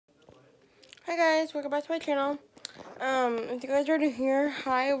Hi guys, welcome back to my channel. If you guys are new here,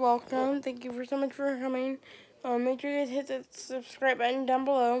 hi, welcome. Thank you so much for coming. Make sure you guys hit the subscribe button down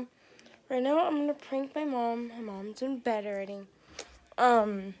below. Right now, I'm gonna prank my mom. My mom's in bed already.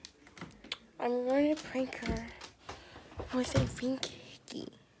 I'm going to prank her with a pink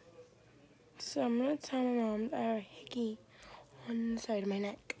hickey. So I'm gonna tell my mom that I have a hickey on the side of my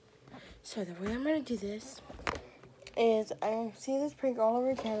neck. So the way I'm gonna do this is I see this prank all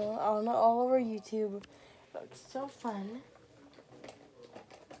over channel, all over YouTube. It looks so fun.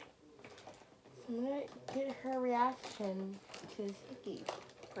 So I'm gonna get her reaction to this hickey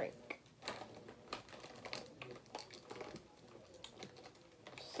prank.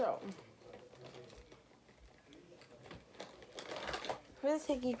 So for this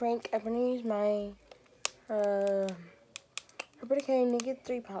hickey prank, I'm gonna use my Urban Decay Naked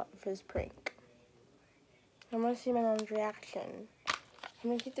 3 palette for this prank. I'm gonna see my mom's reaction. I'm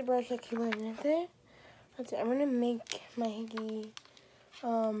gonna get the brush that came with it. That's it. I'm gonna make my hickey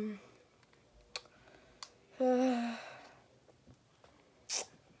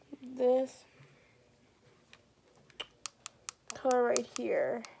this color right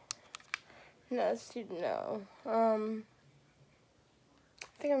here. No, student, no. I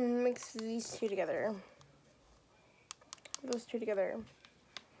think I'm gonna mix these two together. Those two together.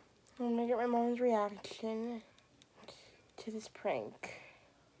 I'm gonna get my mom's reaction to this prank.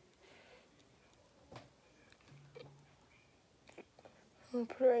 I'm gonna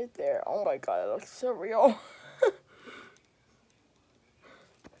put it right there. Oh my god, it looks so real.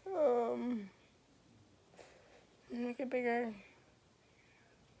 Make it bigger.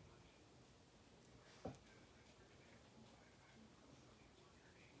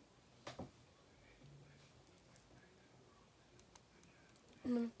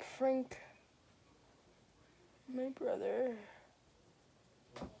 I'm gonna prank my brother.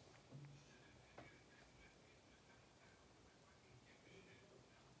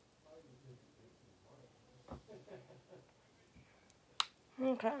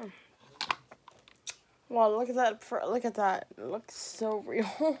 Okay. Wow, look at that! Look at that! It looks so real.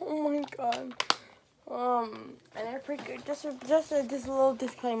 Oh my god. I never prank. Just a little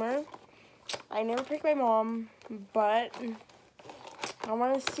disclaimer. I never prank my mom, but I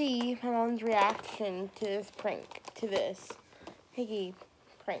want to see my mom's reaction to this prank, to this hickey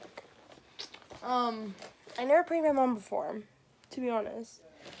prank. I never pranked my mom before, to be honest.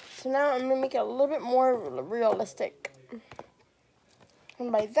 So now I'm gonna make it a little bit more realistic.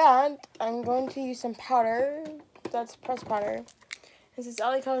 And by that, I'm going to use some powder. That's pressed powder. This is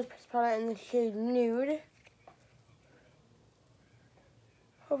LA Colors pressed powder in the shade Nude.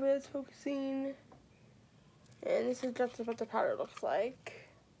 Hopefully that's focusing. And this is just what the powder looks like.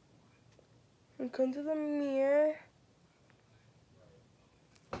 And come to the mirror.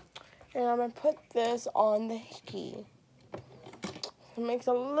 And I'm going to put this on the hickey. It makes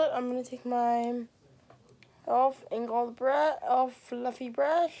a little, I'm going to take my e.l.f. fluffy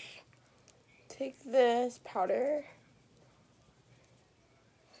brush. Take this powder.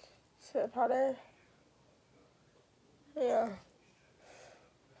 Set powder. Yeah.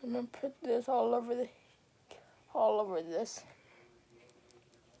 I'm going to put this all over this.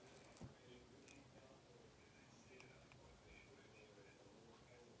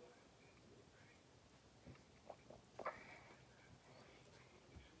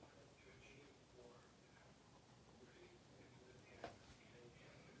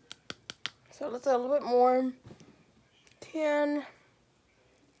 So let's add a little bit more tan.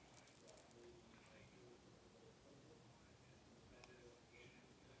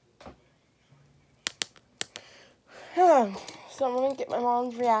 Yeah. So I'm gonna get my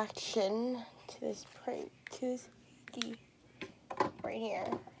mom's reaction to this prank, to this hickey right here.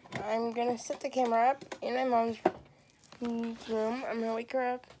 I'm gonna set the camera up in my mom's room. I'm gonna wake her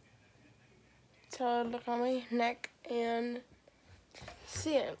up, tell her to look on my neck and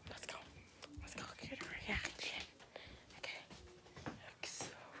see it. Let's go. Let's go get her reaction. Okay. It looks so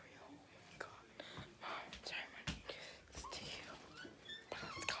real. Oh my god. Mom, sorry, man. It's to you.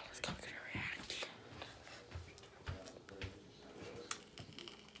 Let's go get her reaction.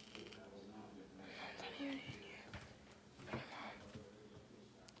 Mom's not even in here. My mom.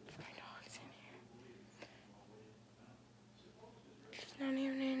 My dog's in here. She's not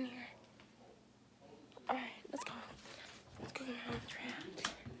even in here. Alright, let's go. Let's go get my mom's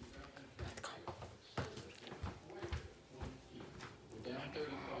reaction. Let's go. Down 35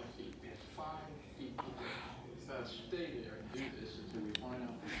 feet, 5 feet. Stay there and do this until we find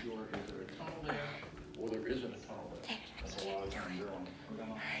out for sure if there's a tunnel there or there isn't a tunnel there. That's a lot of time doing.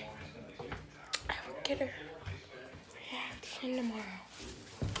 I will get her reaction tomorrow.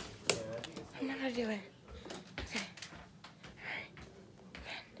 I'm gotta do it. Okay. Alright.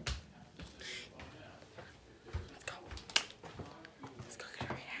 Let's go. Let's go get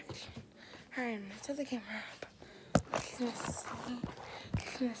a reaction. Alright, I'm gonna set the camera up. Let's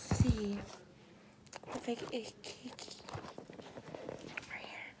gonna see if I get a cake right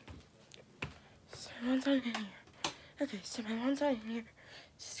here. So my one's on in here. Okay, so my one's on in here.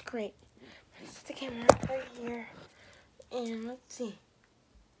 This is great. I'm gonna set the camera up right here. And let's see.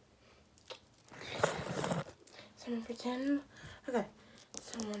 So I'm gonna pretend. Okay.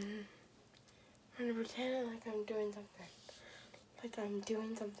 So I'm gonna pretend like I'm doing something. Like I'm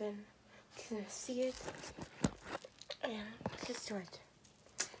doing something. Just gonna see it. And let's just do it.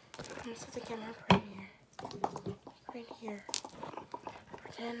 I'm gonna set the camera up right here. Right here.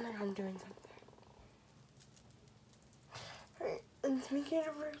 Pretend like I'm doing something. Alright, and to make it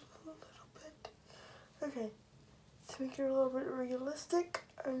a little bit. Okay. To make it a little bit realistic,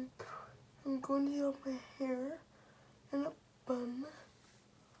 I'm going to do my hair in a bun.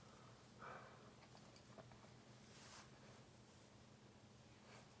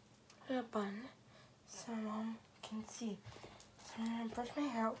 In a bun, so mom can see. So I'm gonna brush my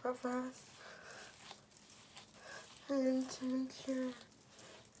hair out real fast, and to make sure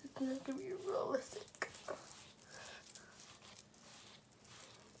it's not gonna be realistic.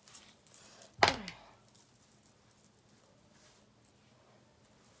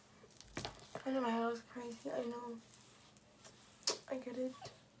 I know my hair looks crazy, I know. I get it.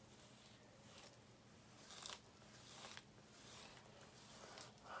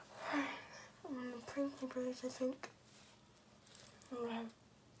 I'm gonna prank my brothers, I think. I'm gonna have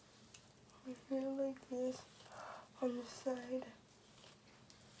my hair like this on the side.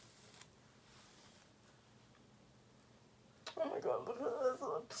 Oh my god, look at this, it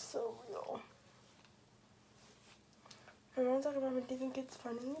looks so real. My mom's talking about me, do you think it's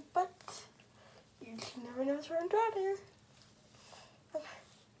funny? But you never know what's around daughter. Okay.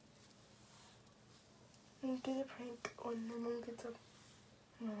 I'm gonna do the prank when my mom gets up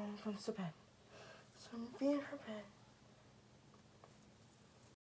and my mom comes to bed. So I'm gonna be in her bed.